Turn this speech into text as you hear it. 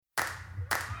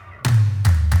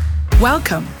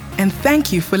Welcome, and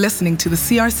thank you for listening to the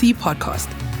CRC podcast,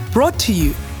 brought to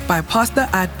you by Pastor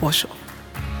Boshoff.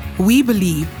 We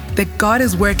believe that God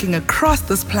is working across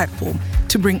this platform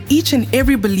to bring each and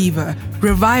every believer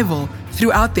revival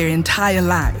throughout their entire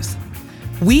lives.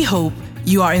 We hope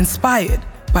you are inspired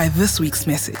by this week's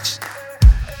message.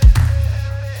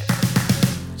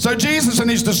 So Jesus and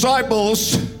his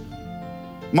disciples,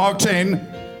 Mark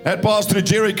 10, had passed through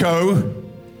Jericho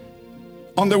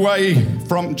on the way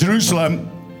from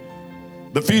Jerusalem.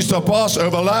 The feast of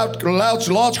Passover, a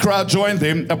large crowd joined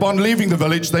them. Upon leaving the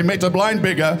village, they met a blind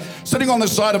beggar sitting on the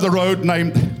side of the road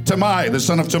named Timai, the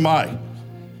son of Timai.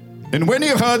 And when he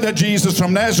heard that Jesus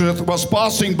from Nazareth was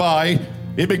passing by,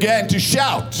 he began to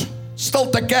shout,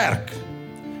 "Stilte kerk."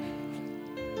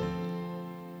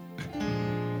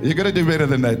 You're going to do better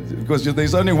than that, because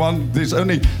there's only,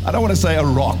 I don't want to say a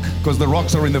rock, because the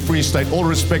rocks are in the Free State, all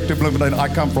respectable, but I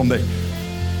come from there.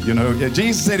 You know,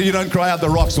 Jesus said, "You don't cry out, the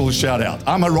rocks will shout out."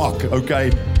 I'm a rock,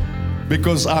 okay?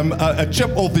 Because I'm a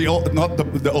chip off the old, not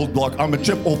the old block, I'm a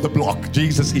chip off the block.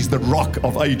 Jesus is the rock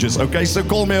of ages, okay? So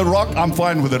call me a rock, I'm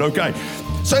fine with it, okay?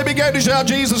 So he began to shout,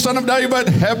 "Jesus, Son of David,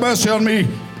 have mercy on me.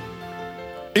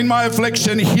 In my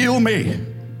affliction, heal me."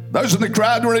 Those in the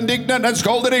crowd were indignant and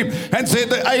scolded him and said,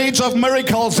 "The age of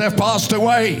miracles have passed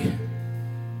away."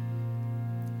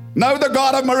 No, the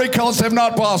God of miracles have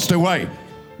not passed away.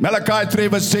 Malachi 3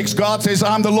 verse 6, God says,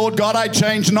 "I'm the Lord God, I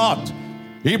change not."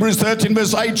 Hebrews 13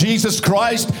 verse 8, Jesus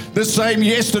Christ, the same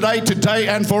yesterday, today,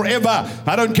 and forever.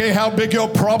 I don't care how big your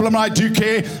problem, I do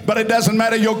care, but it doesn't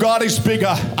matter, your God is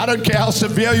bigger. I don't care how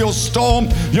severe your storm,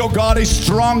 your God is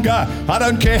stronger. I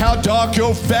don't care how dark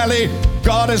your valley,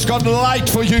 God has got light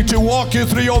for you to walk you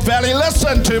through your valley.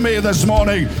 Listen to me this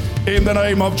morning in the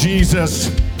name of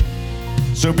Jesus.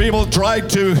 So people tried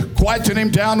to quieten him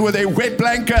down with their wet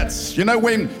blankets. You know,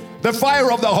 when the fire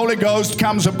of the Holy Ghost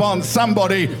comes upon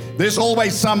somebody, there's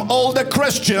always some older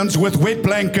Christians with wet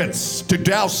blankets to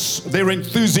douse their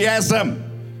enthusiasm.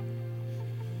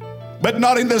 But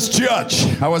not in this church.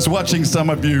 I was watching some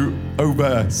of you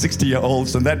over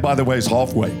 60-year-olds, and that, by the way, is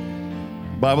halfway.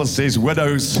 The Bible says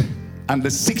widows under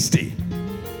 60,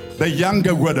 the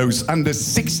younger widows under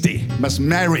 60 must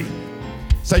marry.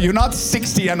 So you're not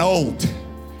 60 and old.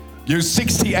 You're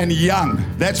 60 and young.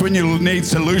 That's when you need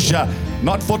solution,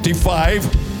 not 45.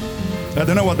 I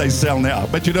don't know what they sell now,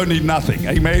 but you don't need nothing.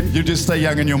 Amen? You just stay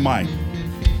young in your mind.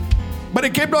 But he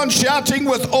kept on shouting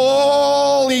with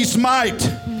all his might,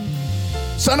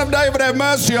 "Son of David, have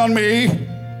mercy on me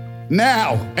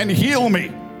now and heal me."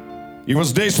 He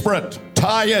was desperate,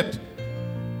 tired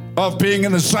of being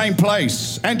in the same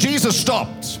place. And Jesus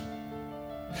stopped.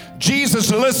 Jesus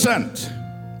listened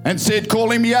and said, "Call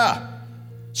him here."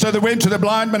 So they went to the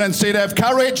blind man and said, "Have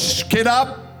courage, get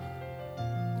up.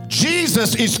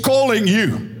 Jesus is calling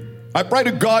you." I pray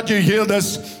to God you hear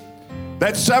this,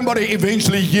 that somebody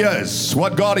eventually hears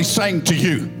what God is saying to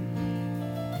you.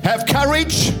 Have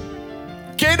courage,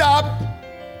 get up.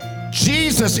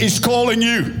 Jesus is calling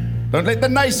you. Don't let the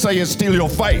naysayers steal your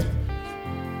faith.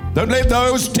 Don't let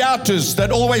those doubters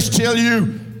that always tell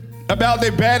you about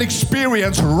their bad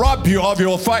experience rob you of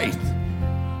your faith.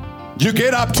 You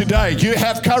get up today, you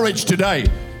have courage today,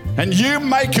 and you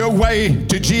make your way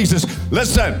to Jesus.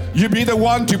 Listen, you be the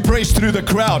one to press through the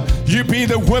crowd. You be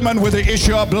the woman with the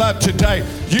issue of blood today.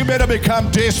 You better become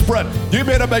desperate. You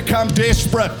better become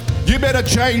desperate. You better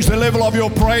change the level of your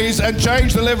praise and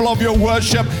change the level of your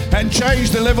worship and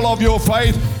change the level of your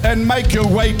faith and make your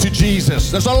way to Jesus.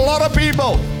 There's a lot of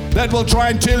people that will try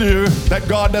and tell you that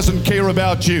God doesn't care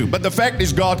about you, but the fact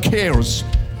is God cares.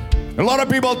 A lot of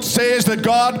people says that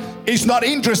God is not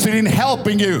interested in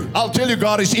helping you. I'll tell you,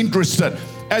 God is interested,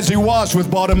 as he was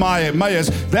with Bartimaeus.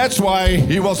 That's why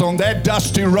he was on that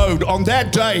dusty road on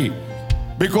that day,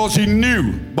 because he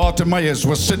knew Bartimaeus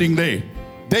was sitting there,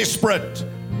 desperate,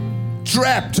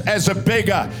 trapped as a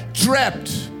beggar,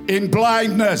 trapped in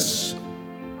blindness,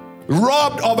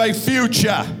 robbed of a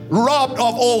future, robbed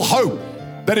of all hope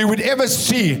that he would ever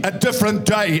see a different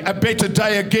day, a better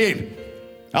day again.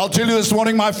 I'll tell you this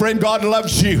morning, my friend, God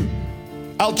loves you.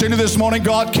 I'll tell you this morning,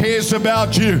 God cares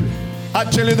about you. I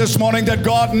tell you this morning that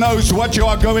God knows what you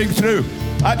are going through.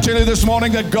 I tell you this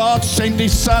morning that God sent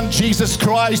his son, Jesus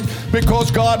Christ,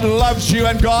 because God loves you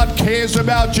and God cares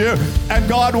about you, and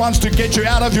God wants to get you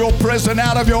out of your prison,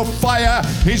 out of your fire.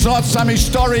 He's not some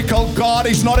historical God.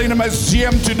 He's not in a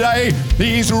museum today.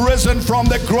 He's risen from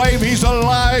the grave. He's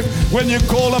alive. When you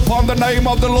call upon the name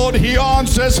of the Lord, he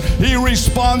answers, he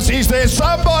responds. Is there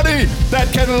somebody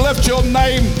that can lift your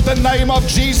name, the name of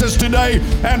Jesus today,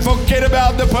 and forget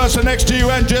about the person next to you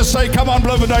and just say, "Come on,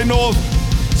 Bloemfontein North,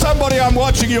 Somebody, I'm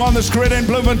watching you on the screen in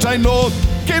Bloemfontein North.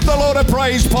 Give the Lord a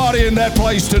praise party in that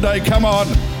place today. Come on.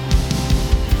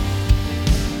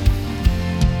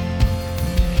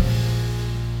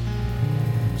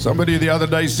 Somebody the other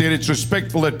day said it's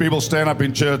respectful that people stand up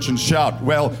in church and shout.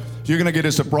 Well, you're going to get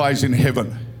a surprise in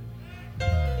heaven.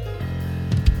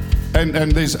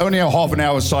 And there's only a half an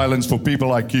hour silence for people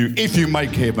like you, if you make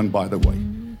heaven, by the way.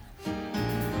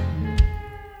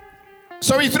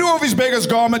 So he threw off his beggar's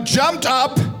garment, jumped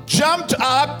up,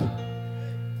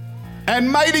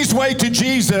 and made his way to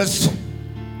Jesus.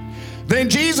 Then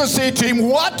Jesus said to him,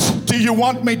 "What do you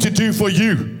want me to do for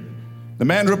you?" The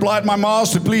man replied, "My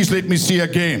master, please let me see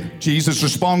again." Jesus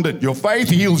responded, "Your faith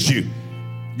heals you.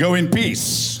 Go in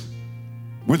peace,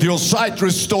 with your sight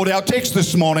restored." Our text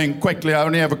this morning, quickly, I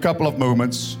only have a couple of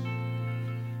moments.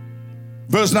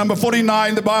 Verse number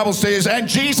 49, the Bible says, "And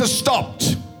Jesus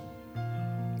stopped."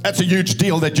 That's a huge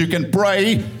deal, that you can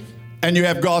pray and you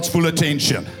have God's full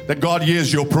attention, that God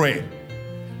hears your prayer.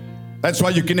 That's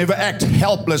why you can never act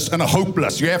helpless and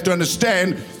hopeless. You have to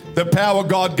understand the power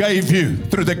God gave you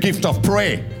through the gift of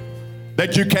prayer,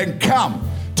 that you can come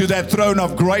to that throne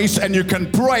of grace and you can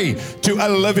pray to a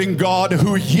living God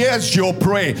who hears your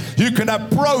prayer. You can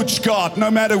approach God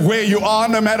no matter where you are,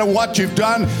 no matter what you've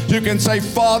done. You can say,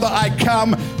 "Father, I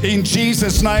come in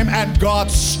Jesus' name," and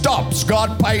God stops.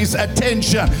 God pays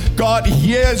attention. God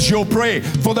hears your prayer.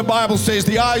 For the Bible says,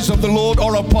 "The eyes of the Lord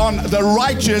are upon the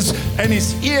righteous, and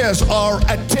his ears are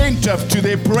attentive to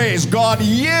their prayers." God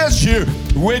hears you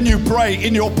when you pray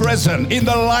in your prison, in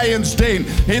the lion's den,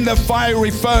 in the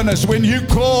fiery furnace. When you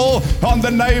call on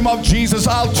the name of Jesus,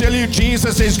 I'll tell you,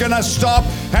 Jesus is going to stop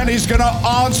and he's going to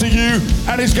answer you,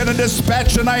 and he's going to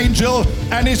dispatch an angel,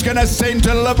 and he's going to send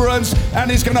deliverance, and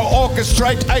he's going to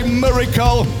orchestrate a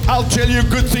miracle. I'll tell you,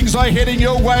 good things are heading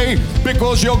your way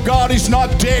because your God is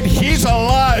not dead. He's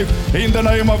alive. In the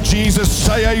name of Jesus,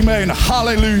 say amen.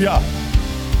 Hallelujah.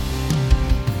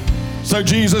 So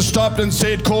Jesus stopped and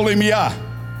said, "Call him here."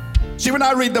 See, when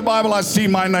I read the Bible, I see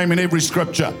my name in every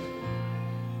scripture.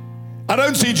 I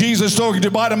don't see Jesus talking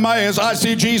to Bartimaeus. I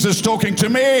see Jesus talking to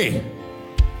me.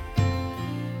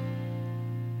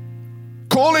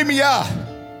 Call him here.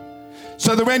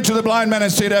 So they went to the blind man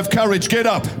and said, "Have courage, get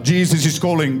up. Jesus is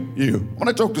calling you." I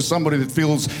want to talk to somebody that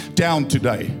feels down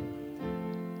today.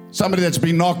 Somebody that's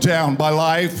been knocked down by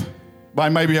life, by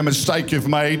maybe a mistake you've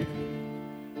made.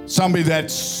 Somebody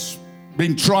that's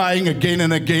been trying again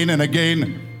and again and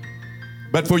again.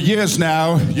 But for years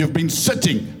now, you've been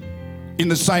sitting in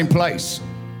the same place.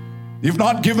 You've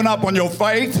not given up on your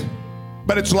faith,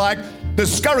 but it's like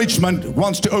discouragement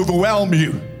wants to overwhelm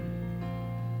you.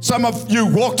 Some of you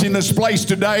walked in this place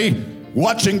today,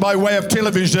 watching by way of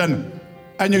television,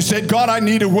 and you said, "God, I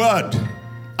need a word.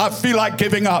 I feel like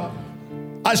giving up.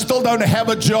 I still don't have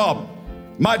a job.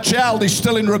 My child is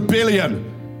still in rebellion.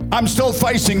 I'm still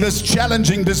facing this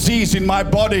challenging disease in my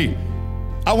body."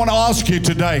 I want to ask you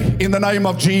today, in the name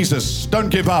of Jesus, don't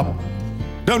give up.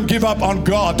 Don't give up on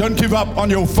God. Don't give up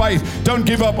on your faith. Don't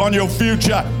give up on your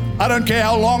future. I don't care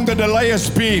how long the delay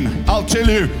has been. I'll tell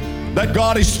you that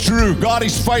God is true. God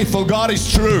is faithful. God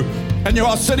is true. And you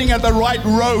are sitting at the right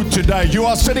road today. You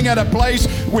are sitting at a place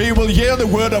where you will hear the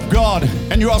word of God.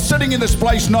 And you are sitting in this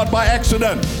place not by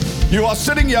accident. You are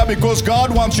sitting here because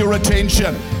God wants your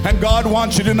attention, and God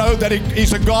wants you to know that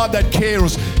He's a God that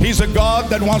cares. He's a God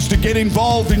that wants to get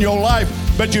involved in your life.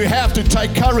 But you have to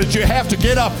take courage. You have to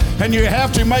get up, and you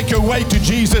have to make your way to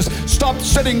Jesus. Stop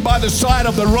sitting by the side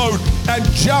of the road and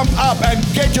jump up and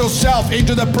get yourself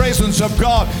into the presence of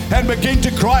God and begin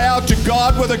to cry out to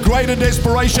God with a greater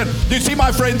desperation. You see,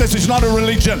 my friend, this is not a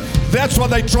religion. That's what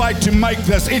they tried to make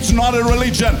this. It's not a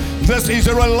religion. This is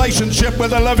a relationship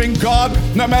with a living God.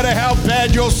 No matter how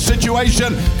bad your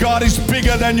situation, God is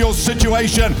bigger than your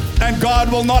situation, and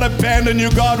God will not abandon you.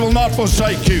 God will not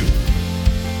forsake you.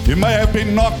 You may have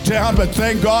been knocked down, but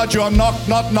thank God you are not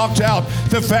knocked out.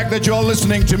 The fact that you're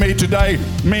listening to me today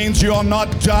means you are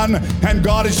not done, and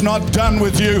God is not done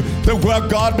with you. The work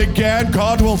God began,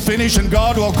 God will finish, and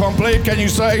God will complete. Can you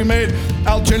say amen?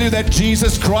 I'll tell you that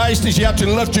Jesus Christ is here to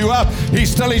lift you up. He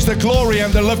still is the glory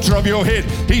and the lifter of your head.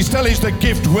 He still is the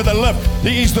gift with a lift.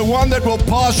 He is the one that will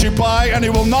pass you by, and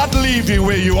He will not leave you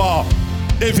where you are.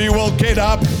 If you will get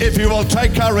up, if you will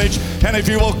take courage, and if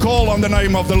you will call on the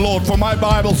name of the Lord. For my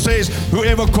Bible says,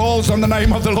 whoever calls on the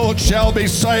name of the Lord shall be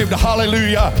saved.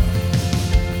 Hallelujah.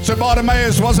 So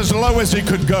Bartimaeus was as low as he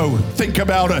could go. Think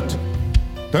about it.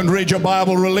 Don't read your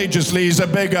Bible religiously. He's a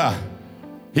beggar.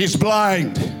 He's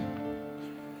blind.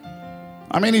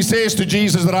 I mean, he says to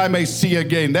Jesus that I may see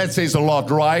again. That says a lot,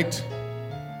 right?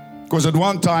 Because at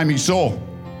one time he saw.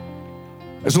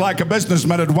 It's like a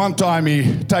businessman. At one time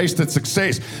he tasted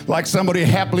success. Like somebody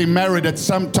happily married, at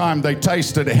some time they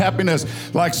tasted happiness.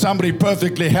 Like somebody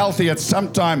perfectly healthy, at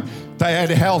some time they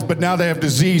had health, but now they have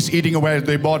disease eating away at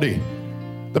their body.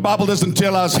 The Bible doesn't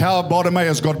tell us how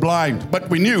Bartimaeus got blind, but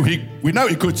we know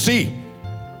he could see.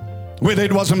 Whether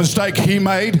it was a mistake he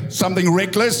made, something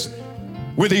reckless,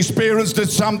 whether his parents did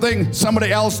something,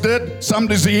 somebody else did, some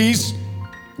disease.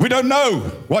 We don't know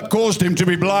what caused him to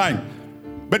be blind.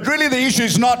 But really the issue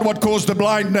is not what caused the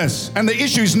blindness. And the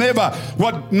issue is never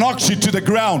what knocks you to the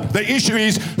ground. The issue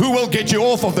is who will get you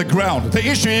off of the ground. The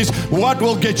issue is what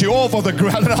will get you off of the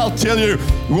ground. And I'll tell you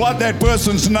what that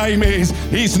person's name is.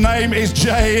 His name is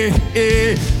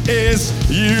J-E-S-U-S.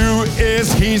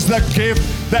 He's the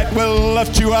gift that will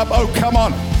lift you up. Oh, come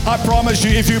on. I promise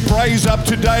you, if you praise up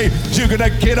today, you're going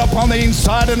to get up on the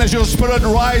inside, and as your spirit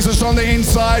rises on the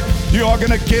inside, you are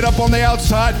going to get up on the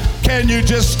outside. Can you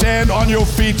just stand on your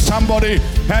feet, somebody,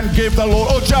 and give the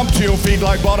Lord, or jump to your feet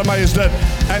like Bartimaeus did,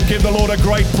 and give the Lord a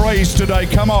great praise today?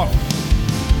 Come on.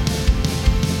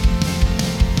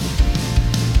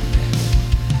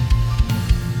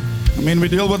 I mean, we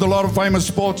deal with a lot of famous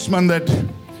sportsmen that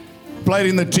played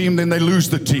in the team, then they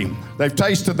lose the team. They've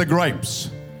tasted the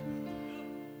grapes.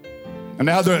 And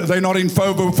now they're not in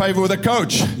favor with the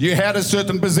coach. You had a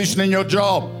certain position in your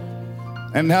job,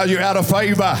 and now you're out of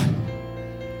favor.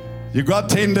 You got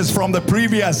tenders from the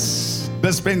previous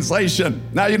dispensation.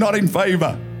 Now you're not in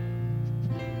favor.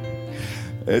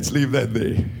 Let's leave that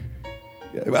there.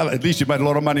 Yeah, well, at least you made a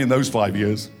lot of money in those 5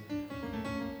 years.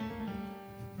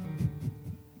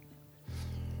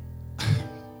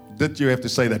 Did you have to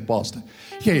say that, Pastor?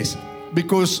 Yes,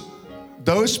 because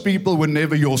those people were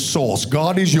never your source.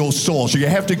 God is your source. You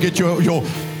have to get your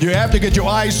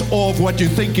eyes off what you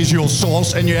think is your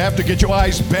source, and you have to get your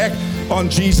eyes back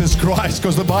on Jesus Christ,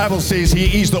 because the Bible says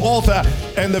He is the author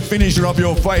and the finisher of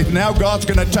your faith. Now God's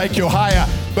going to take you higher,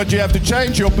 but you have to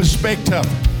change your perspective.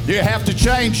 You have to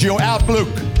change your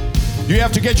outlook. You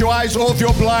have to get your eyes off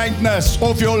your blindness,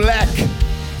 off your lack,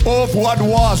 of what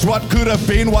was, what could have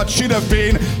been, what should have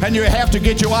been, and you have to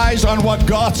get your eyes on what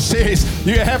God says.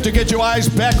 You have to get your eyes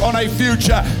back on a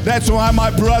future. That's why,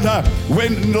 my brother,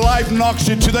 when life knocks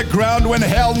you to the ground, when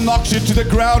hell knocks you to the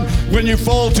ground, when you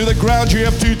fall to the ground, you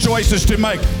have two choices to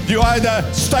make. You either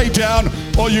stay down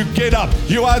or you get up.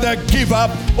 You either give up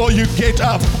or you get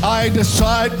up. I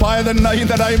decide in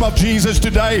the name of Jesus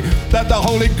today that the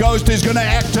Holy Ghost is going to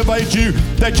activate you,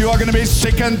 that you are going to be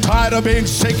sick and tired of being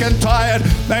sick and tired,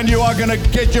 and you are going to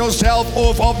get yourself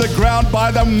off of the ground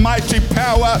by the mighty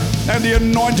power and the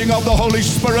anointing of the Holy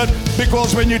Spirit.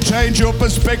 Because when you change your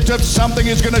perspective, something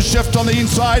is going to shift on the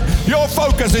inside. Your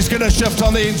focus is going to shift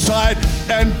on the inside,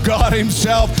 and God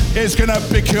Himself is going to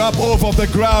pick you up off of the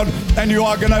ground, and you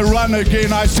are going to run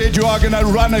again. I said you are going to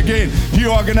run again.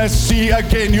 You are going to see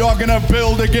again. You are going to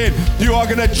build again. You are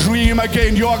going to dream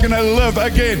again. You are going to live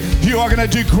again. You are going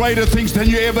to do greater things than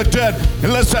you ever did.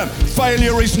 And listen,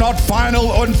 failure is not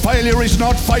final, and failure is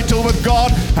not fatal with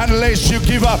God unless you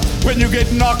give up. When you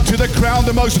get knocked to the ground,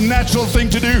 the most natural thing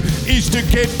to do is to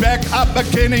get back up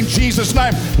again in Jesus'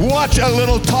 name. Watch a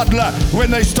little toddler.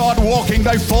 When they start walking,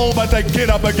 they fall, but they get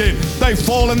up again. They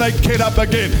fall and they get up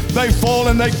again. They fall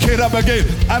and they get up again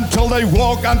until they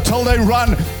walk, until they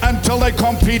run, until they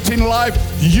compete in life.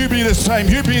 You be the same.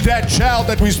 You be that child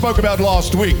that we spoke about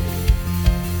last week.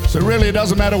 So really, it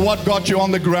doesn't matter what got you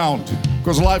on the ground,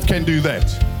 because life can do that.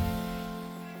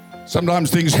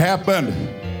 Sometimes things happen.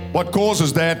 What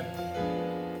causes that?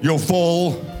 Your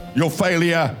fall, your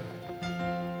failure,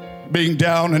 being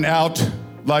down and out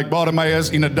like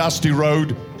Bartimaeus in a dusty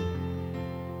road.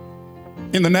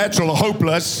 In the natural,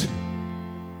 hopeless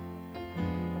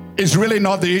is really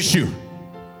not the issue.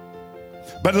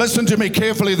 But listen to me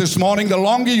carefully this morning. The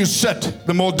longer you sit,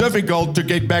 the more difficult to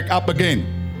get back up again.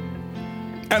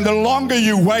 And the longer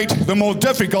you wait, the more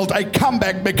difficult a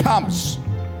comeback becomes.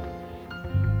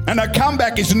 And a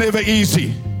comeback is never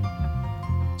easy.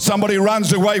 Somebody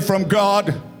runs away from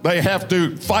God, they have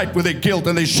to fight with their guilt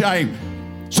and their shame.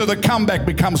 So the comeback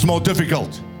becomes more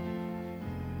difficult.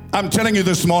 I'm telling you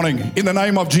this morning, in the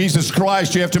name of Jesus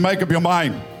Christ, you have to make up your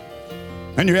mind.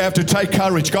 And you have to take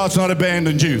courage. God's not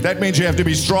abandoned you. That means you have to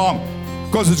be strong,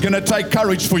 because it's going to take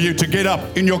courage for you to get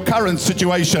up in your current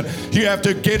situation. You have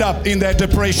to get up in that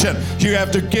depression. You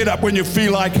have to get up when you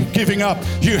feel like giving up.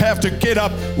 You have to get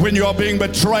up when you are being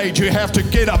betrayed. You have to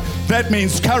get up. That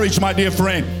means courage, my dear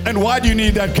friend. And why do you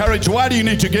need that courage? Why do you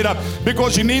need to get up?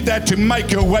 Because you need that to make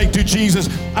your way to Jesus.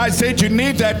 I said you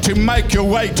need that to make your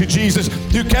way to Jesus.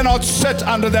 You cannot sit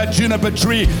under that juniper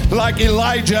tree like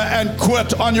Elijah and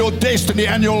quit on your destiny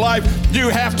and your life. You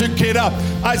have to get up.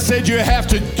 I said you have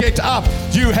to get up.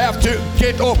 You have to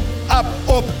get up, up,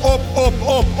 up, up, up,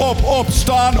 up, up, up.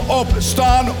 Staan op,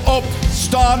 staan op,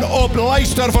 staan op.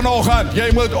 Luister vanoggend,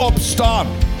 jy moet opstaan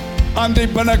aan die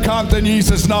binnekant in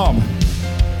Jesus' naam.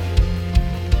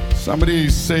 Somebody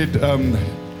said,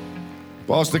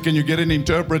 Pastor, can you get an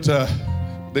interpreter?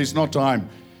 There's no time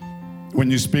when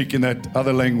you speak in that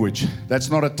other language. That's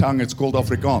not a tongue, it's called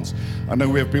Afrikaans. I know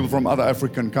we have people from other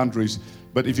African countries,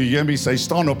 but if you hear me say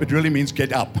staan op, it really means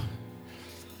get up.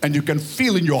 And you can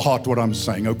feel in your heart what I'm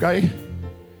saying, okay?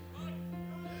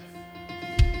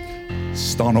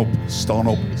 Staan op, staan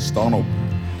op, staan op.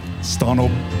 Staan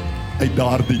op uit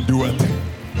daardie dood.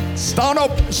 Staan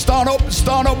op, staan op,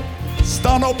 staan op.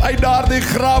 Staan op uit daardie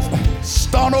graf.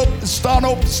 Staan op, staan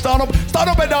op, staan op. Staan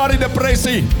op uit daardie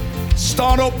depressie.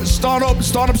 Staan op, staan op,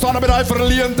 staan op, staan op uit daai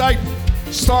verleentheid.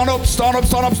 Staan op, staan op,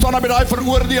 staan op, staan op uit daai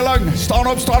veroordeling. Staan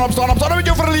op, staan op, staan op, staan op met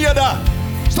jou verlede.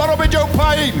 Staan op met jou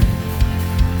pyn.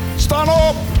 Staan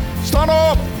op, staan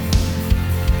op.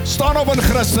 Staan op in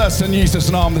Christus in Jesus'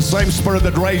 name. The same spirit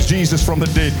that raised Jesus from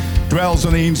the dead dwells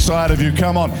on the inside of you.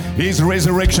 Come on. His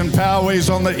resurrection power is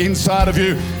on the inside of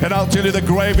you. And I'll tell you, the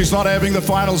grave is not having the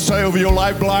final say over your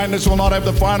life. Blindness will not have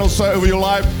the final say over your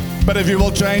life. But if you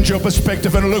will change your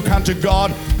perspective and look unto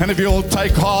God, and if you will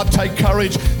take heart, take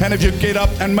courage, and if you get up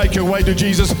and make your way to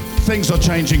Jesus, things are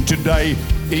changing today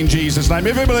in Jesus' name.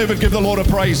 If you believe it, give the Lord a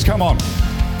praise. Come on.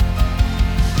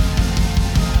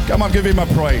 Come on, give him a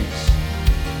praise.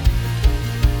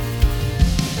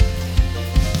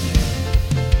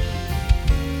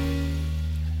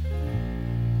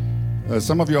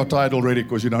 Some of you are tired already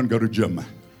because you don't go to gym.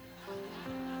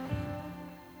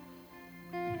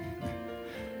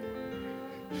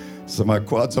 So my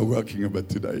quads are working a bit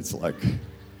today. It's like,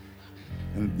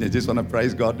 and they just want to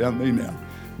praise God down there now.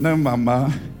 No,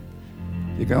 Mama,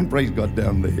 you can't praise God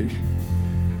down there.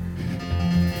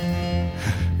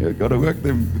 You've got to work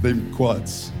them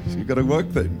quads. You've got to work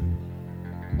them.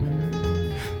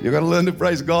 You've got to learn to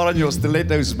praise God on your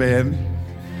stilettos, man.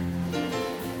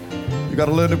 You got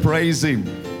to learn to praise him.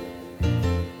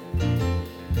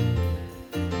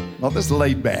 Not this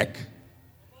laid back.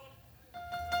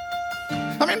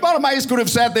 I mean, Bartimaeus could have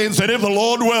sat there and said, if the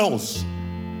Lord wills.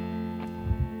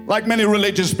 Like many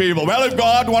religious people. Well, if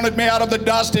God wanted me out of the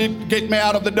dust, he'd get me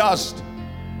out of the dust.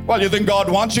 Well, you think God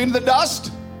wants you in the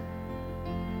dust?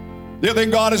 Do you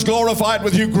think God is glorified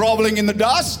with you groveling in the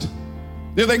dust?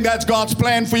 Do you think that's God's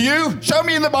plan for you? Show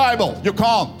me in the Bible. You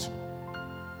can't.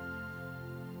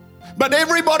 But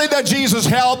everybody that Jesus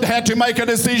helped had to make a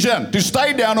decision to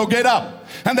stay down or get up.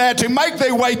 And they had to make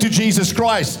their way to Jesus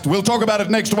Christ. We'll talk about it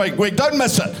next week. Don't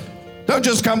miss it. Don't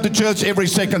just come to church every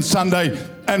second Sunday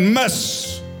and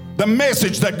miss the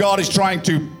message that God is trying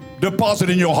to deposit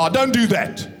in your heart. Don't do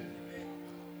that.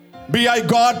 Be a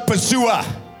God pursuer.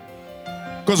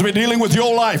 Because we're dealing with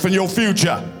your life and your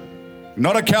future.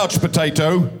 Not a couch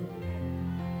potato.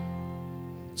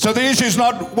 So the issue is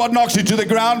not what knocks you to the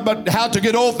ground, but how to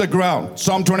get off the ground.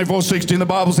 Psalm 24:16, the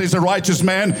Bible says, a righteous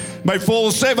man may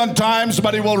fall 7 times,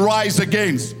 but he will rise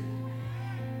again.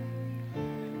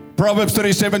 Proverbs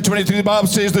 37:23, the Bible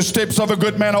says, the steps of a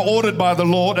good man are ordered by the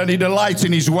Lord, and he delights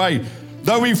in his way.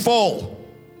 Though he fall,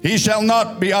 he shall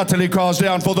not be utterly cast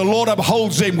down, for the Lord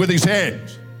upholds him with his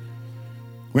hand.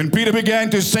 When Peter began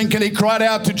to sink, and he cried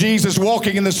out to Jesus,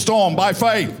 walking in the storm by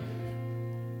faith,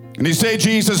 and he said,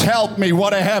 Jesus, help me.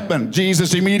 What happened?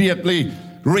 Jesus immediately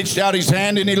reached out his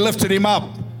hand and he lifted him up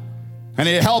and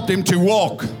he helped him to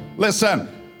walk. Listen,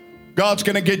 God's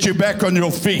going to get you back on your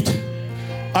feet.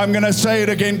 I'm going to say it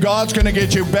again. God's going to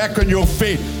get you back on your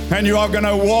feet and you are going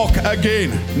to walk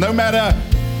again. No matter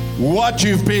what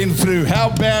you've been through,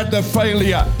 how bad the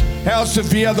failure, how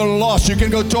severe the loss. You can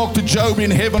go talk to Job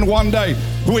in heaven one day,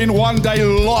 who in one day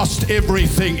lost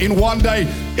everything. In one day,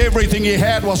 everything he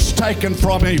had was taken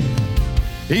from him.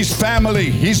 His family,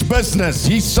 his business,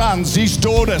 his sons, his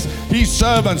daughters, his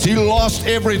servants. He lost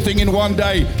everything in one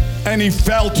day and he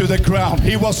fell to the ground.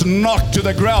 He was knocked to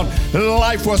the ground.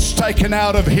 Life was taken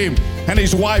out of him. And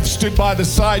his wife stood by the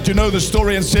side, you know the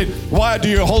story, and said, why do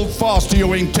you hold fast to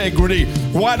your integrity?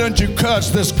 Why don't you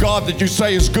curse this God that you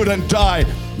say is good and die?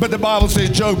 But the Bible says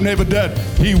Job never did.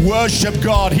 He worshiped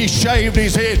God. He shaved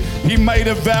his head. He made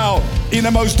a vow. In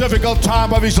the most difficult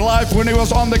time of his life, when he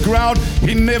was on the ground,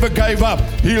 he never gave up.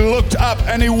 He looked up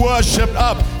and he worshiped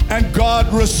up. And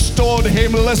God restored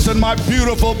him. Listen, my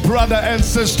beautiful brother and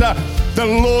sister, the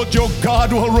Lord your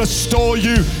God will restore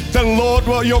you. The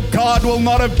Lord your God will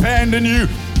not abandon you.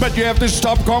 But you have to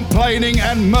stop complaining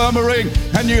and murmuring.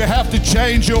 And you have to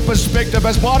change your perspective,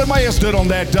 as Bartimaeus did on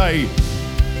that day.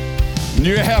 And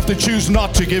you have to choose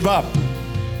not to give up.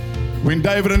 When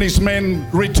David and his men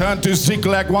returned to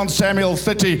Ziklag, 1 Samuel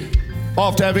 30,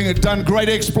 after having done great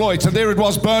exploits, and there it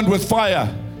was burned with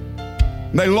fire.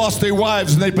 And they lost their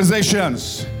wives and their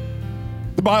possessions.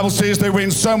 The Bible says they were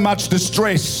in so much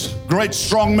distress, great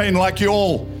strong men like you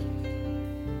all.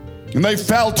 And they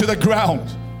fell to the ground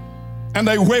and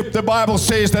they wept. The Bible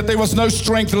says that there was no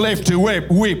strength left to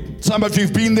weep. Some of you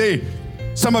have been there.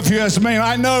 Some of you as men,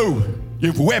 I know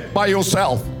you've wept by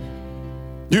yourself.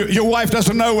 Your wife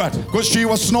doesn't know it because she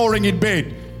was snoring in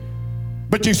bed.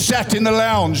 But you sat in the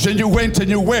lounge and you went and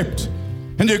you wept.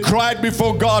 And you cried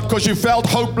before God because you felt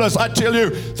hopeless. I tell you,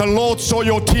 the Lord saw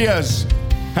your tears.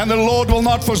 And the Lord will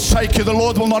not forsake you. The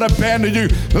Lord will not abandon you.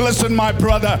 Listen, my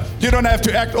brother, you don't have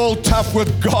to act all tough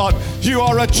with God. You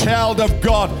are a child of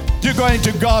God. You go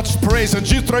into God's presence.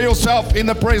 You throw yourself in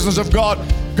the presence of God.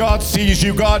 God sees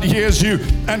you. God hears you.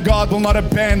 And God will not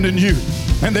abandon you.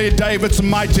 And there David's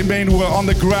mighty men were on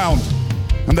the ground.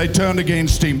 And they turned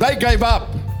against him. They gave up.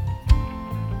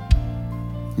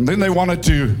 And then they wanted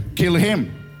to kill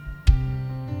him.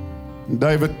 And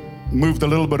David moved a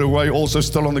little bit away, also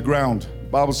still on the ground.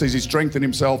 The Bible says he strengthened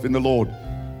himself in the Lord.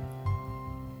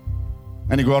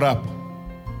 And he got up.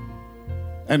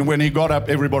 And when he got up,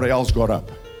 everybody else got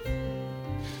up.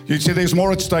 You see, there's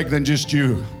more at stake than just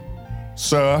you,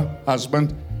 sir,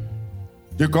 husband.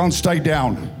 You can't stay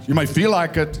down. You may feel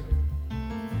like it.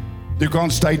 You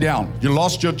can't stay down. You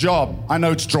lost your job. I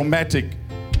know it's traumatic.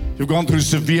 You've gone through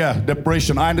severe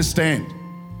depression. I understand.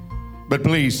 But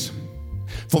please,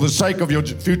 for the sake of your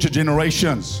future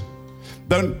generations,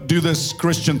 don't do this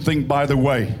Christian thing by the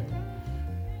way.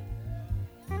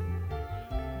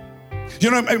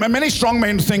 You know, many strong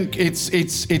men think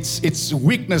it's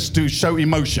weakness to show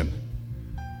emotion.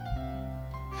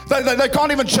 They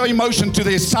can't even show emotion to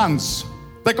their sons.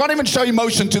 They can't even show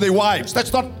emotion to their wives.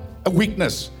 That's not a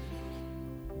weakness.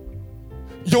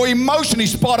 Your emotion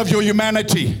is part of your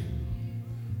humanity.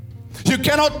 You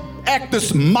cannot act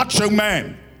this macho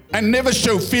man and never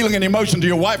show feeling and emotion to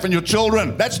your wife and your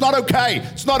children. That's not okay.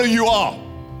 It's not who you are.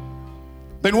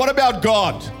 Then what about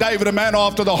God? David, a man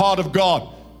after the heart of God,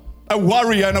 a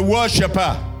warrior and a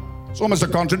worshiper. It's almost a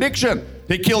contradiction.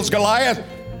 He kills Goliath,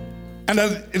 and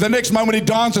the next moment he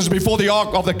dances before the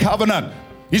Ark of the Covenant.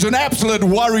 He's an absolute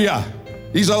warrior.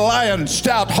 He's a lion,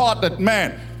 stout-hearted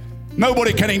man.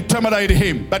 Nobody can intimidate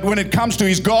him. But when it comes to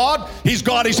his God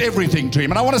is everything to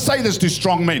him. And I want to say this to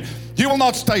strong men. You will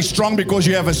not stay strong because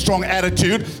you have a strong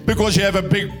attitude, because you have a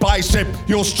big bicep.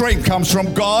 Your strength comes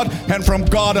from God and from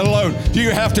God alone.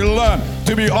 You have to learn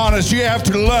to be honest. You have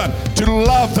to learn to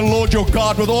love the Lord your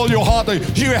God with all your heart.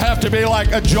 You have to be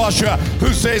like a Joshua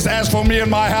who says, as for me and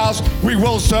my house, we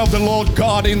will serve the Lord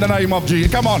God in the name of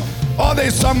Jesus. Come on. Oh,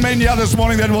 there's some men here this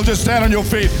morning that will just stand on your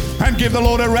feet and give the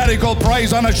Lord a radical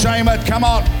praise unashamed. Come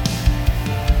on.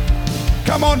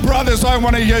 Come on, brothers. I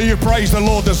want to hear you praise the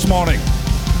Lord this morning.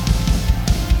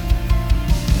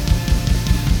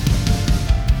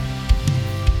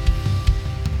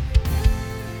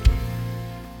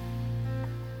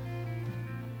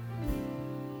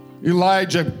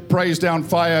 Elijah prays down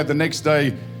fire. The next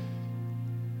day,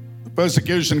 the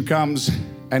persecution comes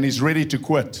and he's ready to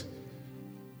quit.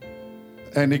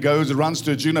 And he goes, runs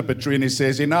to a juniper tree and he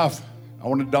says, enough, I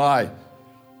want to die.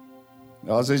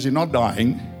 God says, you're not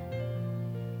dying.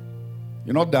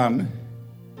 You're not done.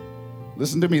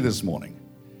 Listen to me this morning.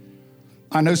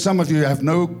 I know some of you have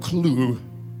no clue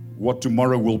what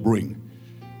tomorrow will bring.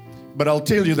 But I'll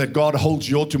tell you that God holds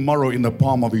your tomorrow in the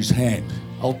palm of his hand.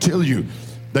 I'll tell you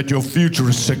that your future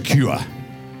is secure.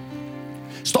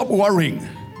 Stop worrying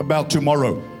about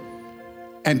tomorrow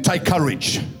and take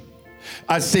courage.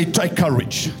 I say take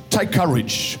courage, take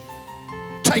courage,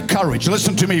 take courage.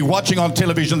 Listen to me, watching on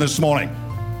television this morning.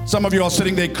 Some of you are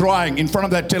sitting there crying in front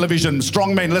of that television.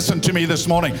 Strong men, listen to me this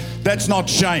morning. That's not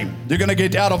shame. You're going to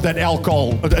get out of that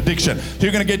alcohol addiction.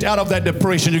 You're going to get out of that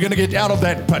depression. You're going to get out of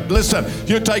that. But listen,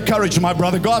 you take courage, my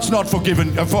brother. God's not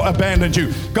abandoned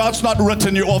you. God's not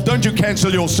written you off. Don't you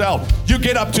cancel yourself. You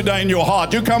get up today in your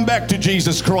heart. You come back to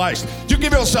Jesus Christ. You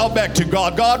give yourself back to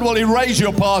God. God will erase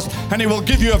your past and he will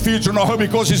give you a future and a hope,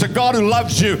 because he's a God who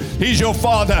loves you. He's your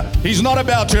Father. He's not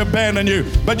about to abandon you,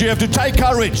 but you have to take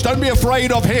courage. Don't be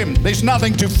afraid of him. There's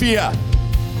nothing to fear.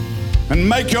 And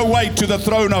make your way to the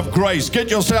throne of grace.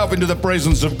 Get yourself into the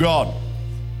presence of God.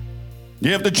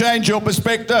 You have to change your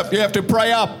perspective. You have to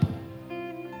pray up.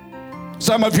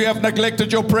 Some of you have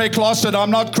neglected your prayer closet. I'm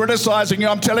not criticizing you.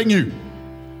 I'm telling you.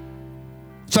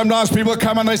 Sometimes people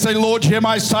come and they say, Lord, hear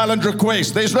my silent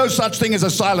request. There's no such thing as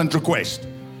a silent request.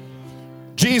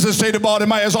 Jesus said to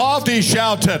Bartimaeus, after he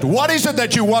shouted, what is it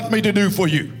that you want me to do for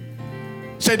you?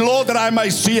 He said, Lord, that I may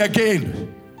see again.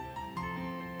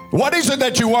 What is it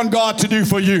that you want God to do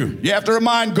for you? You have to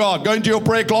remind God. Go into your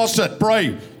prayer closet.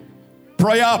 Pray.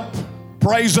 Pray up.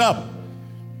 Praise up.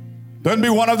 Don't be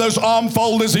one of those arm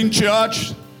folders in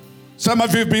church. Some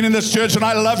of you have been in this church and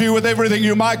I love you with everything.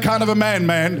 You're my kind of a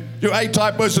man. You're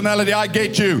A-type personality. I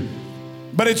get you.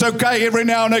 But it's okay every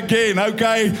now and again,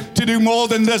 okay, to do more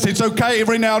than this. It's okay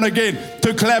every now and again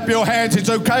to clap your hands. It's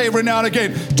okay every now and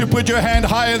again to put your hand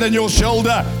higher than your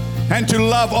shoulder and to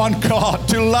love on God.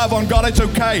 To love on God, it's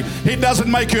okay. It doesn't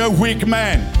make you a weak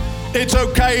man. It's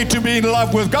okay to be in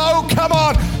love with God. Oh, come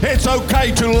on. It's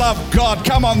okay to love God.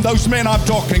 Come on, those men, I'm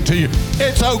talking to you.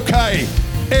 It's okay.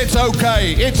 It's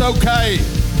okay. It's okay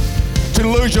to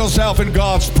lose yourself in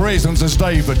God's presence as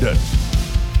David did.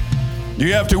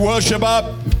 You have to worship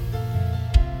up,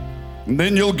 and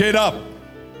then you'll get up.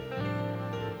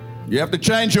 You have to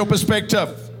change your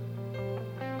perspective.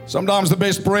 Sometimes the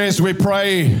best prayers we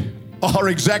pray are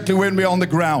exactly when we're on the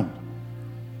ground.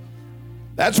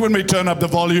 That's when we turn up the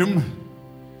volume.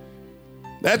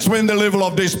 That's when the level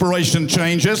of desperation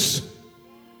changes.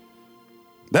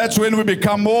 That's when we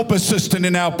become more persistent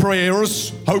in our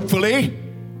prayers, hopefully.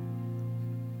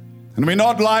 And we're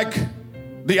not like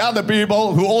the other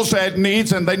people who also had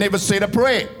needs and they never said a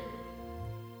prayer.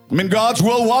 I mean, God's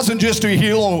will wasn't just to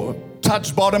heal or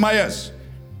touch Bartimaeus.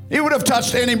 He would have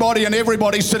touched anybody and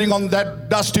everybody sitting on that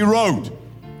dusty road.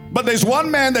 But there's one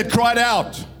man that cried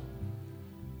out.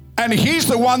 And he's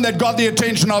the one that got the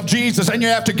attention of Jesus. And you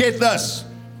have to get this.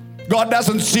 God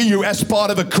doesn't see you as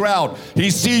part of a crowd. He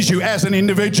sees you as an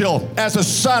individual, as a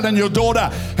son and your daughter.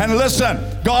 And listen,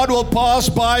 God will pass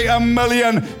by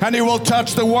 1,000,000 and He will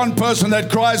touch the one person that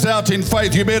cries out in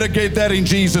faith. You better get that in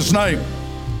Jesus' name.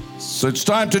 So it's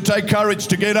time to take courage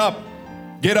to get up.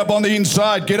 Get up on the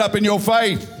inside. Get up in your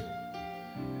faith.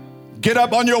 Get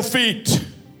up on your feet.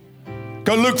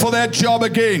 Go look for that job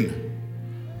again.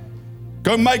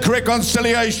 Go make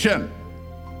reconciliation.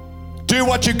 Do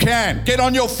what you can. Get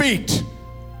on your feet.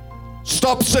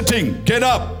 Stop sitting. Get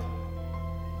up.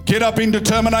 Get up in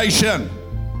determination.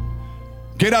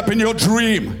 Get up in your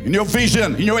dream, in your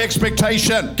vision, in your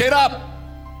expectation. Get up.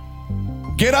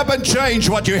 Get up and change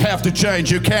what you have to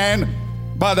change. You can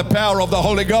by the power of the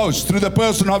Holy Ghost, through the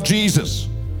person of Jesus.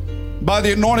 By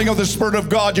the anointing of the Spirit of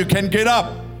God, you can get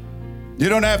up. You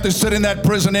don't have to sit in that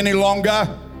prison any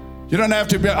longer. You don't have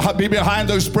to be behind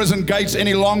those prison gates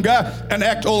any longer and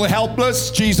act all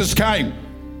helpless. Jesus came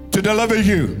to deliver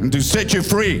you and to set you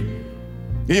free.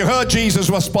 You heard Jesus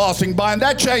was passing by, and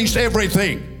that changed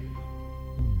everything.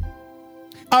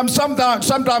 I'm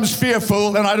sometimes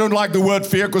fearful, and I don't like the word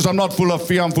fear because I'm not full of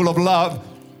fear, I'm full of love,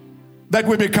 that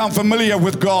we become familiar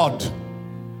with God.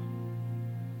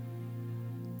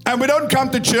 And we don't come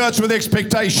to church with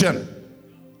expectation.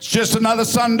 It's just another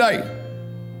Sunday.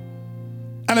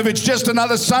 And if it's just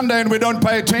another Sunday and we don't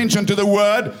pay attention to the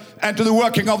Word and to the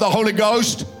working of the Holy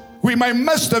Ghost, we may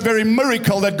miss the very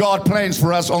miracle that God plans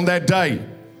for us on that day.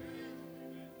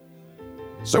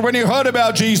 So when he heard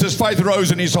about Jesus, faith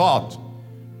rose in his heart.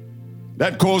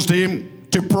 That caused him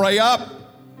to pray up.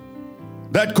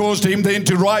 That caused him then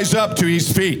to rise up to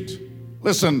his feet.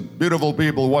 Listen, beautiful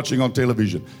people watching on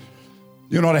television.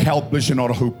 You're not helpless, you're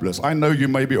not hopeless. I know you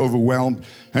may be overwhelmed,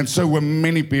 and so were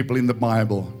many people in the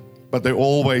Bible. But they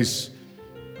always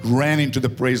ran into the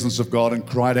presence of God and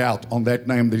cried out on that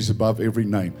name that is above every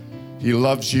name. He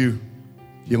loves you.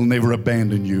 He'll never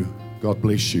abandon you. God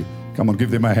bless you. Come on,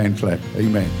 give them a hand clap.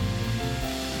 Amen.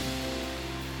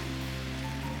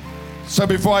 So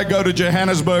before I go to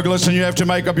Johannesburg, listen, you have to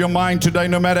make up your mind today,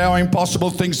 no matter how impossible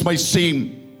things may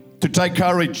seem, to take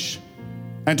courage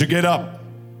and to get up.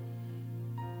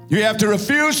 You have to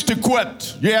refuse to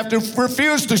quit. You have to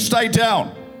refuse to stay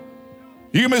down.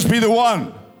 You must be the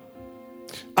one.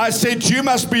 I said you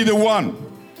must be the one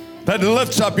that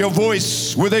lifts up your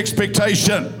voice with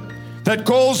expectation, that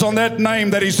calls on that name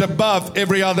that is above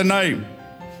every other name.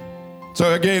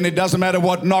 So again, it doesn't matter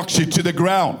what knocks you to the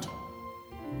ground.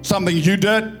 Something you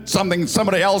did, something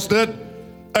somebody else did,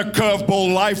 a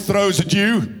curveball life throws at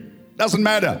you, doesn't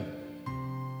matter.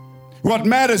 What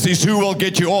matters is who will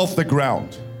get you off the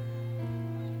ground.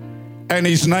 And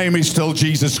his name is still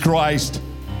Jesus Christ,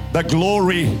 the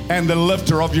glory and the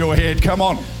lifter of your head. Come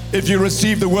on. If you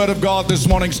receive the word of God this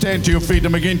morning, stand to your feet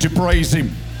and begin to praise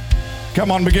him. Come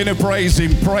on, begin to praise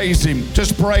him. Praise him.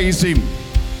 Just praise him.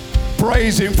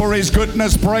 Praise him for his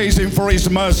goodness. Praise him for his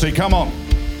mercy. Come on.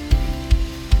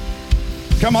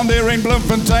 Come on there in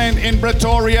Bloemfontein, in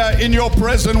Pretoria, in your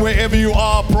prison, wherever you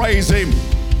are, praise him.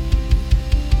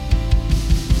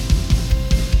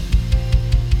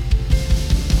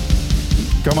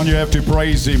 Come on, you have to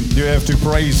praise him. You have to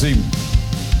praise him.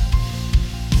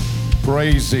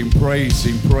 Praise Him, praise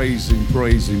Him, praise Him,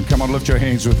 praise Him. Come on, lift your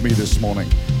hands with me this morning.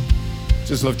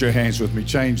 Just lift your hands with me.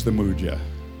 Change the mood here.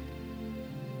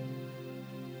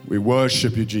 We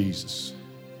worship you, Jesus.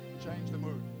 Change the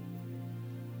mood.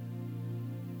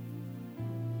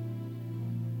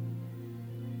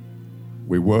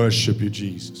 We worship you,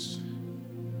 Jesus.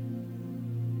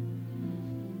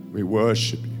 We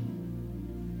worship you.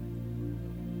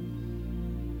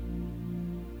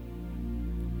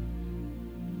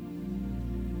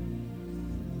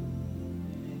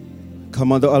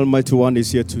 Come on, the Almighty One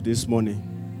is here to this morning.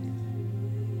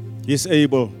 He's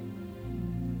able.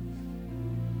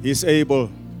 He's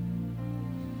able.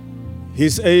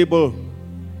 He's able.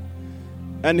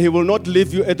 And He will not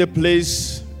leave you at the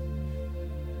place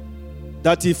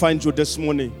that He finds you this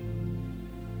morning.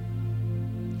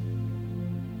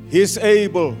 He's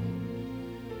able.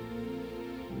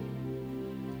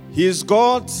 He is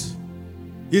God.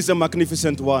 He's a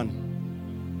magnificent one.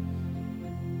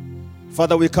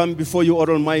 Father, we come before you, O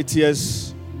Almighty,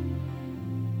 as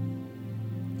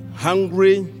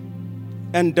hungry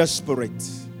and desperate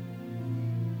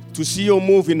to see your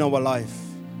move in our life.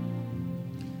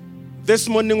 This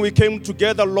morning we came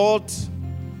together, Lord,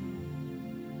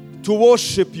 to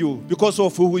worship you because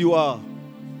of who you are.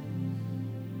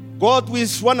 God, we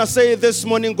want to say this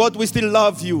morning, God, we still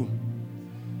love you.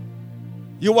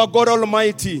 You are God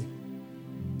Almighty.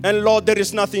 And Lord, there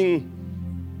is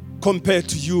nothing compared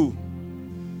to you.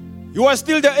 You are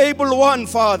still the able one,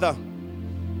 Father.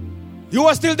 You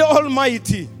are still the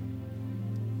Almighty.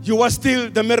 You are still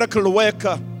the miracle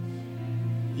worker.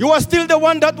 You are still the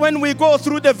one that when we go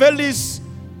through the valleys,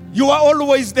 you are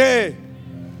always there.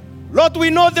 Lord, we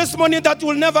know this morning that you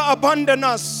will never abandon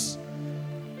us,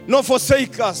 nor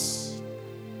forsake us.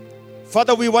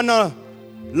 Father, we want to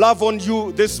love on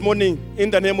you this morning in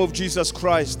the name of Jesus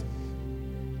Christ.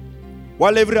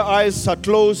 While every eyes are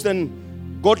closed and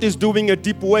God is doing a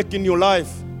deep work in your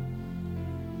life,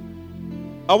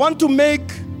 I want to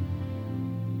make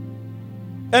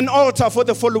an altar for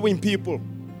the following people.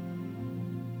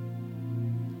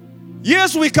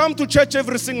 Yes, we come to church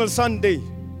every single Sunday,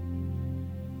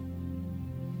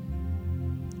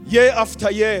 year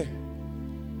after year.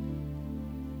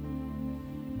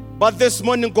 But this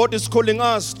morning, God is calling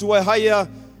us to a higher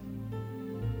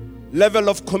level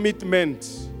of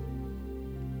commitment.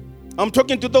 I'm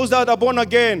talking to those that are born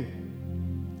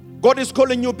again. God is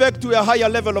calling you back to a higher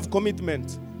level of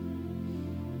commitment.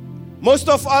 Most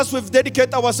of us, we've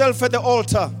dedicated ourselves at the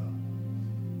altar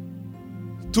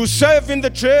to serve in the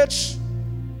church,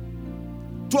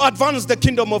 to advance the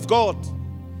kingdom of God,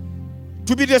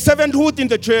 to be the servanthood in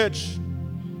the church,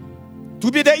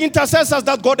 to be the intercessors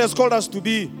that God has called us to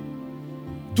be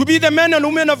the men and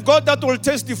women of God that will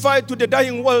testify to the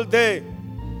dying world there.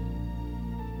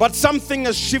 But something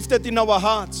has shifted in our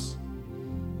hearts.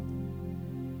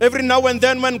 Every now and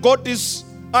then when God's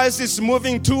eyes is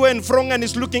moving to and from and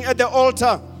is looking at the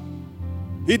altar,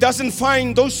 He doesn't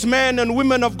find those men and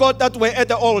women of God that were at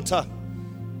the altar.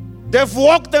 They've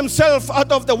walked themselves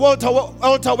out of the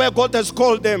altar where God has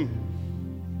called them.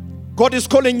 God is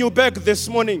calling you back this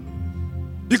morning.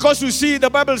 Because you see,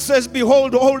 the Bible says,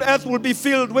 behold, the whole earth will be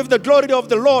filled with the glory of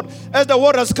the Lord as the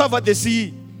waters cover the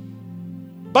sea.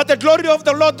 But the glory of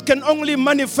the Lord can only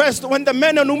manifest when the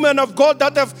men and women of God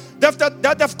that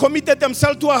have committed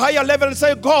themselves to a higher level and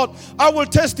say, God, I will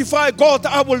testify, God,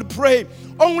 I will pray.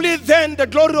 Only then the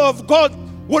glory of God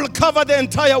will cover the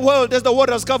entire world as the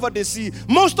waters cover the sea.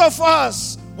 Most of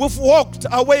us, we've walked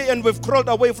away and we've crawled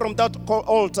away from that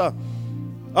altar.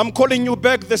 I'm calling you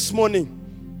back this morning.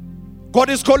 God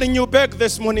is calling you back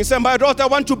this morning. Say, my daughter, I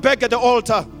want you back at the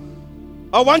altar.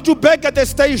 I want you back at the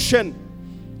station.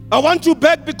 I want you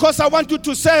back because I want you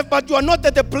to serve, but you are not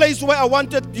at the place where I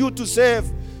wanted you to serve.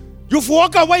 You've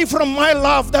walked away from my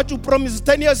love that you promised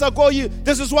 10 years ago.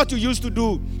 This is what you used to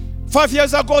do. 5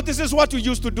 years ago, this is what you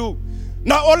used to do.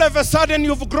 Now all of a sudden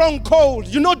you've grown cold.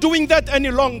 You're not doing that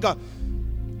any longer.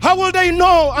 How will they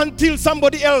know until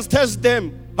somebody else tells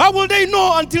them? How will they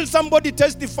know until somebody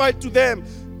testifies to them?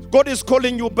 God is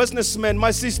calling you, businessman,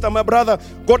 my sister, my brother.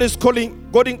 God is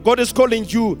calling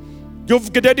you.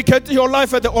 You've dedicated your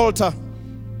life at the altar.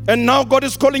 And now God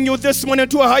is calling you this morning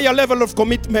to a higher level of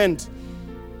commitment.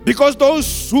 Because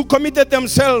those who committed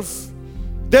themselves,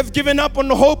 they've given up on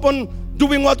hope on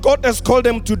doing what God has called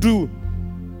them to do.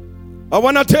 I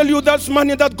want to tell you this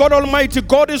morning that God Almighty,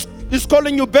 God is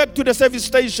calling you back to the service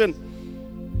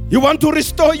station. He wants to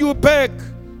restore you back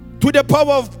to the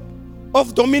power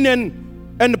of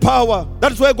dominion and power.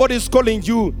 That's where God is calling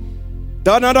you.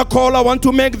 The another call I want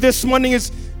to make this morning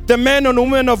is the men and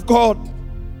women of God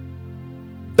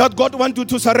that God wants you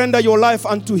to surrender your life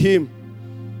unto Him.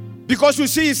 Because you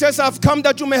see, He says, I've come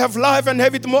that you may have life and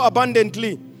have it more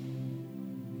abundantly.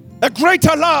 A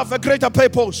greater love, a greater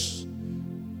purpose.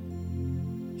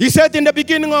 He said in the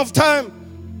beginning of time,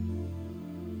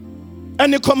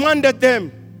 and He commanded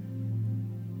them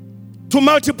to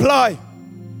multiply,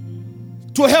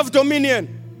 to have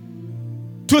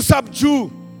dominion, to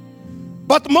subdue.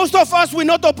 But most of us, we're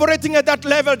not operating at that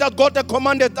level that God has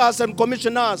commanded us and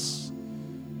commissioned us.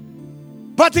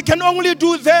 But He can only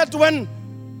do that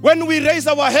when we raise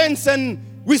our hands and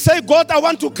we say, God, I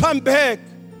want to come back.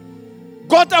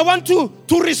 God, I want to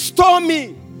restore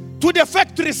me to the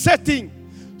factory setting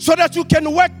so that you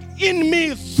can work in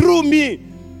me, through me.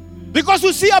 Because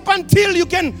you see, up until you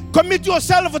can commit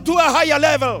yourself to a higher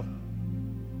level,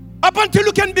 up until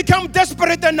you can become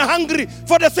desperate and hungry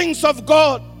for the things of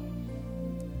God,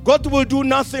 God will do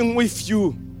nothing with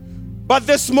you. But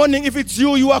this morning, if it's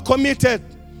you, you are committed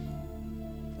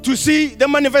to see the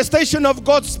manifestation of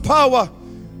God's power,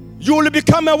 you will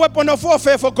become a weapon of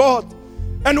warfare for God.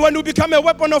 And when you become a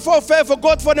weapon of warfare for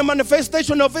God, for the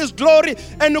manifestation of His glory,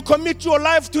 and you commit your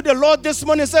life to the Lord this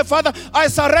morning, say, Father, I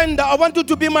surrender. I want you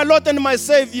to be my Lord and my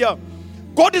Savior.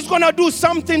 God is going to do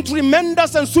something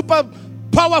tremendous and super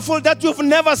powerful that you've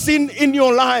never seen in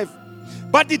your life.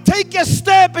 But it takes a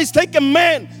step, it takes a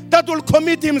man that will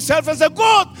commit himself and say,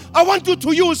 God, I want you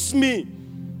to use me.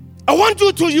 I want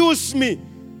you to use me.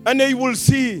 And you will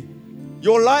see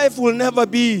your life will never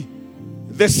be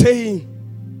the same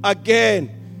again.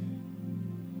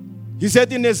 He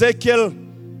said in Ezekiel,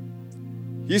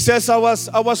 He says, I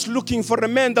was looking for a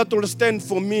man that will stand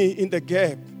for me in the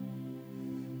gap.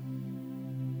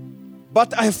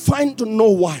 But I find no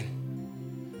one.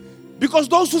 Because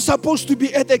those who are supposed to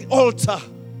be at the altar,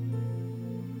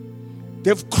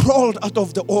 they've crawled out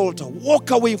of the altar,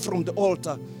 walk away from the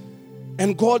altar.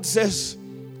 And God says,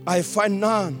 I find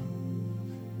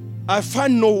none. I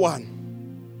find no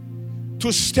one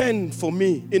to stand for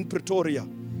me in Pretoria.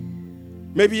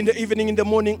 Maybe in the evening, in the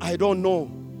morning, I don't know.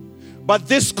 But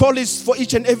this call is for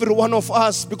each and every one of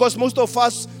us, because most of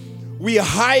us, we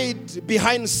hide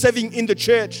behind serving in the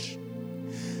church.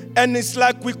 And it's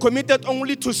like we committed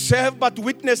only to serve, but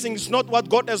witnessing is not what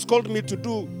God has called me to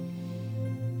do.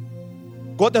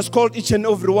 God has called each and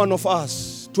every one of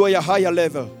us to a higher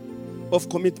level of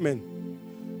commitment.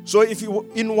 So if you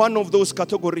in one of those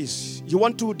categories, you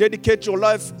want to dedicate your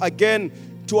life again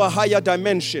to a higher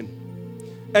dimension,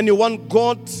 and you want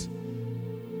God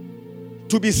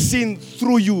to be seen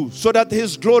through you so that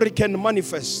His glory can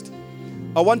manifest,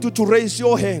 I want you to raise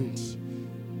your hand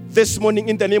this morning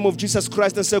in the name of Jesus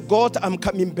Christ and say, God, I'm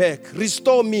coming back.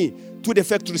 Restore me to the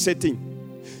factory setting.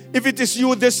 If it is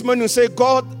you this morning, say,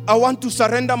 God, I want to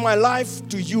surrender my life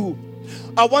to you.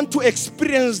 I want to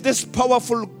experience this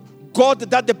powerful God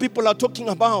that the people are talking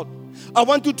about. I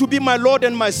want you to be my Lord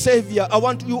and my Savior. I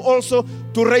want you also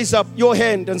to raise up your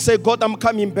hand and say, God, I'm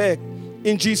coming back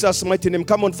in Jesus' mighty name.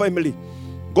 Come on, family.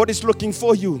 God is looking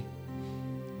for you.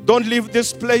 Don't leave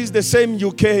this place the same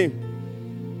you came.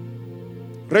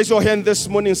 Raise your hand this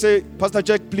morning and say, Pastor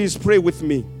Jack, please pray with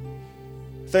me.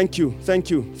 Thank you, thank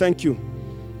you, thank you.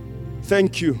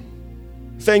 Thank you,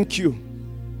 thank you,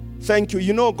 thank you.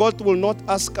 You know, God will not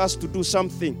ask us to do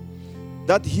something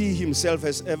that He Himself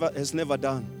has never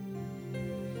done.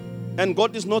 And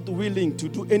God is not willing to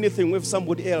do anything with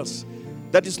somebody else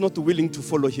that is not willing to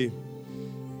follow Him.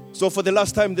 So for the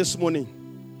last time this morning,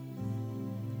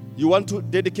 you want to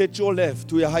dedicate your life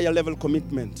to a higher level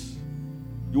commitment.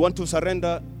 You want to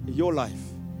surrender your life.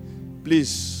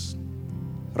 Please,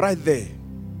 right there,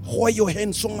 hold your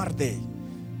hand somewhere there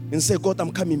and say, God,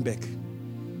 I'm coming back.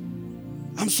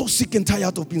 I'm so sick and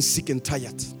tired of being sick and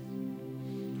tired.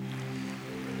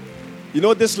 You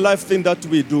know, this life thing that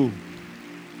we do,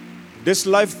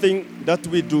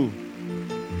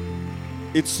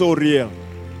 it's so real.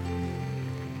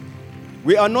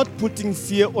 We are not putting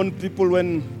fear on people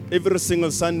when every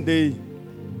single Sunday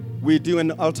we do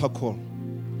an altar call.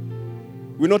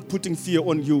 We're not putting fear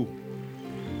on you.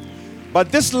 But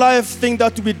this life thing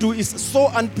that we do is so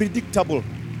unpredictable.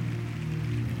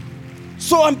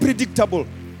 So unpredictable.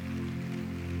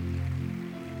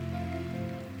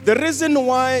 The reason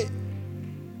why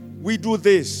we do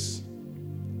this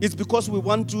is because we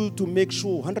want you to make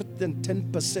sure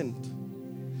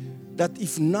 110% that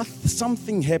if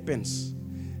something happens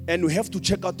and we have to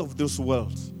check out of this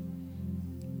world,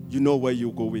 you know where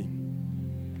you're going.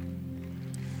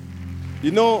 You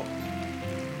know,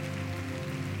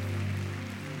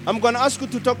 I'm going to ask you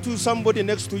to talk to somebody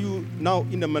next to you now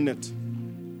in a minute.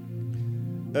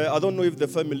 I don't know if the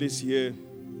family is here.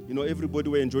 You know, everybody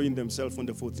were enjoying themselves on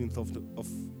the 14th of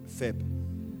Feb.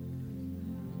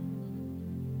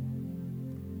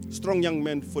 strong young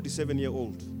man,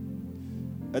 47-year-old,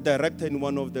 a director in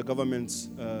one of the government's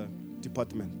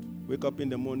department. Wake up in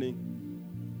the morning,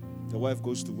 the wife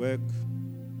goes to work,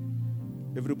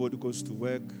 everybody goes to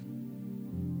work,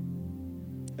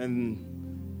 and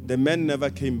the man never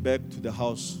came back to the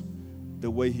house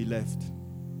the way he left.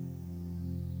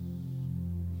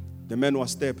 The man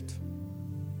was stabbed.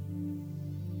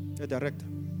 A director.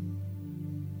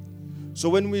 So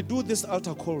when we do this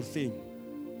altar call thing,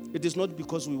 it is not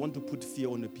because we want to put fear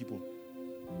on the people.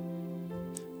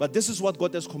 But this is what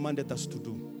God has commanded us to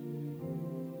do.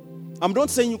 I'm not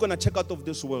saying you're going to check out of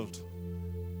this world.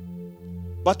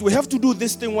 But we have to do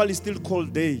this thing while it's still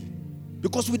called day.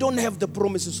 Because we don't have the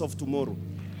promises of tomorrow.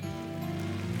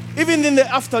 Even in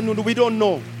the afternoon, we don't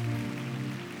know.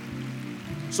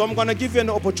 So I'm going to give you an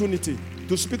opportunity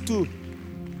to speak to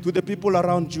the people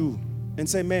around you and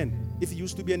say, man, if you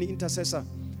used to be an intercessor,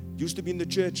 you used to be in the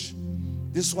church,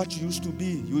 this is what you used to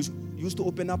be. You used to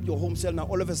open up your home cell. Now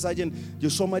all of a sudden, you're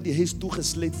somebody who's too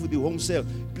slave for the home cell.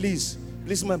 Please,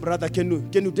 my brother, can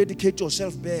you dedicate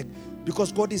yourself back?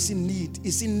 Because God is in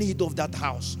need of that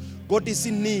house. God is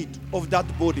in need of that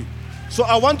body. So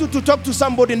I want you to talk to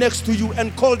somebody next to you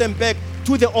and call them back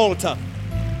to the altar.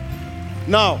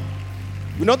 Now,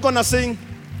 we're not going to sing,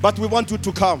 but we want you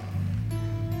to come.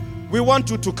 We want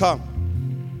you to come.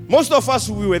 Most of us,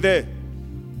 we were there.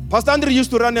 Pastor Andre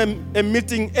used to run a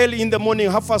meeting early in the morning,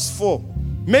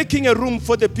 4:30, making a room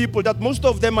for the people that most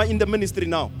of them are in the ministry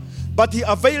now. But he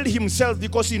availed himself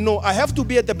because he know I have to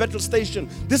be at the battle station.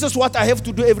 This is what I have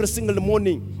to do every single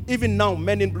morning. Even now,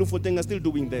 men in blue footing are still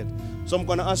doing that. So I'm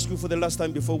going to ask you for the last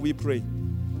time before we pray.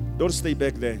 Don't stay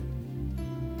back there.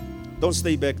 Don't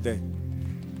stay back there.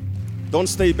 Don't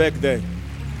stay back there.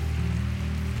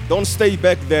 Don't stay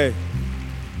back there.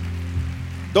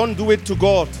 Don't do it to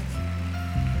God.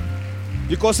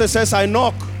 Because it says, I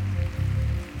knock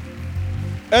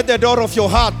at the door of your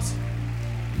heart.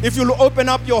 If you open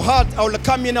up your heart, I will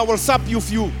come in, I will sup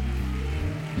with you.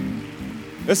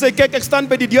 Hy sê kyk, ek staan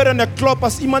by die deur en ek klop.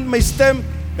 As iemand my stem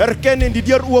herken en die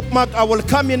deur oopmaak, I will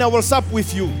come in, I will sup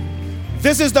with you.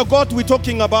 This is the God we're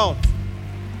talking about.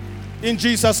 In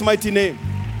Jesus' mighty name.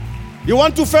 You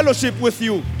want to fellowship with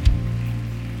you.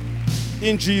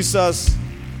 In Jesus'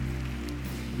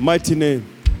 mighty name.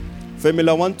 Family,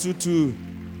 I want you to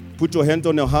put your hand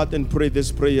on your heart and pray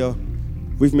this prayer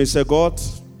with me. Say, God,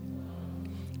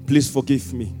 please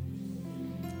forgive me.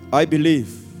 I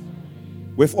believe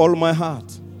with all my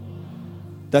heart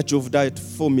that you've died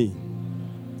for me.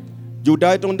 You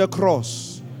died on the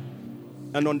cross,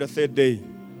 and on the third day,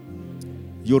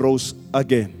 you rose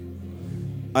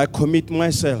again. I commit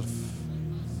myself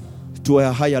to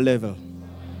a higher level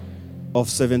of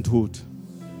servanthood.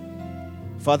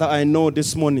 Father, I know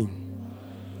this morning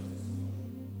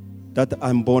that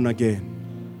I'm born again.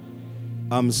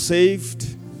 I'm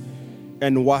saved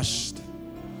and washed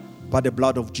by the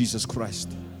blood of Jesus Christ.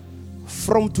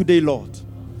 From today, Lord,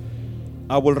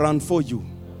 I will run for you.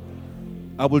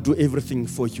 I will do everything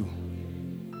for you.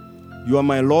 You are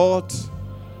my Lord,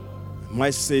 my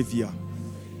Savior.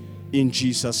 In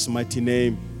Jesus' mighty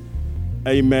name,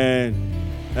 amen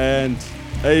and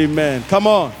amen. Come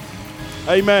on.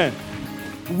 Amen.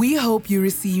 We hope you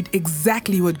received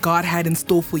exactly what God had in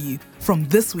store for you from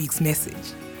this week's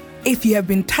message. If you have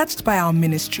been touched by our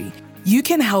ministry, you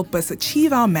can help us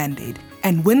achieve our mandate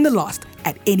and win the lost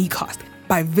at any cost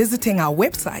by visiting our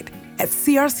website at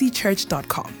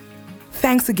crcchurch.com.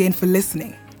 Thanks again for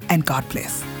listening, and God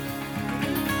bless.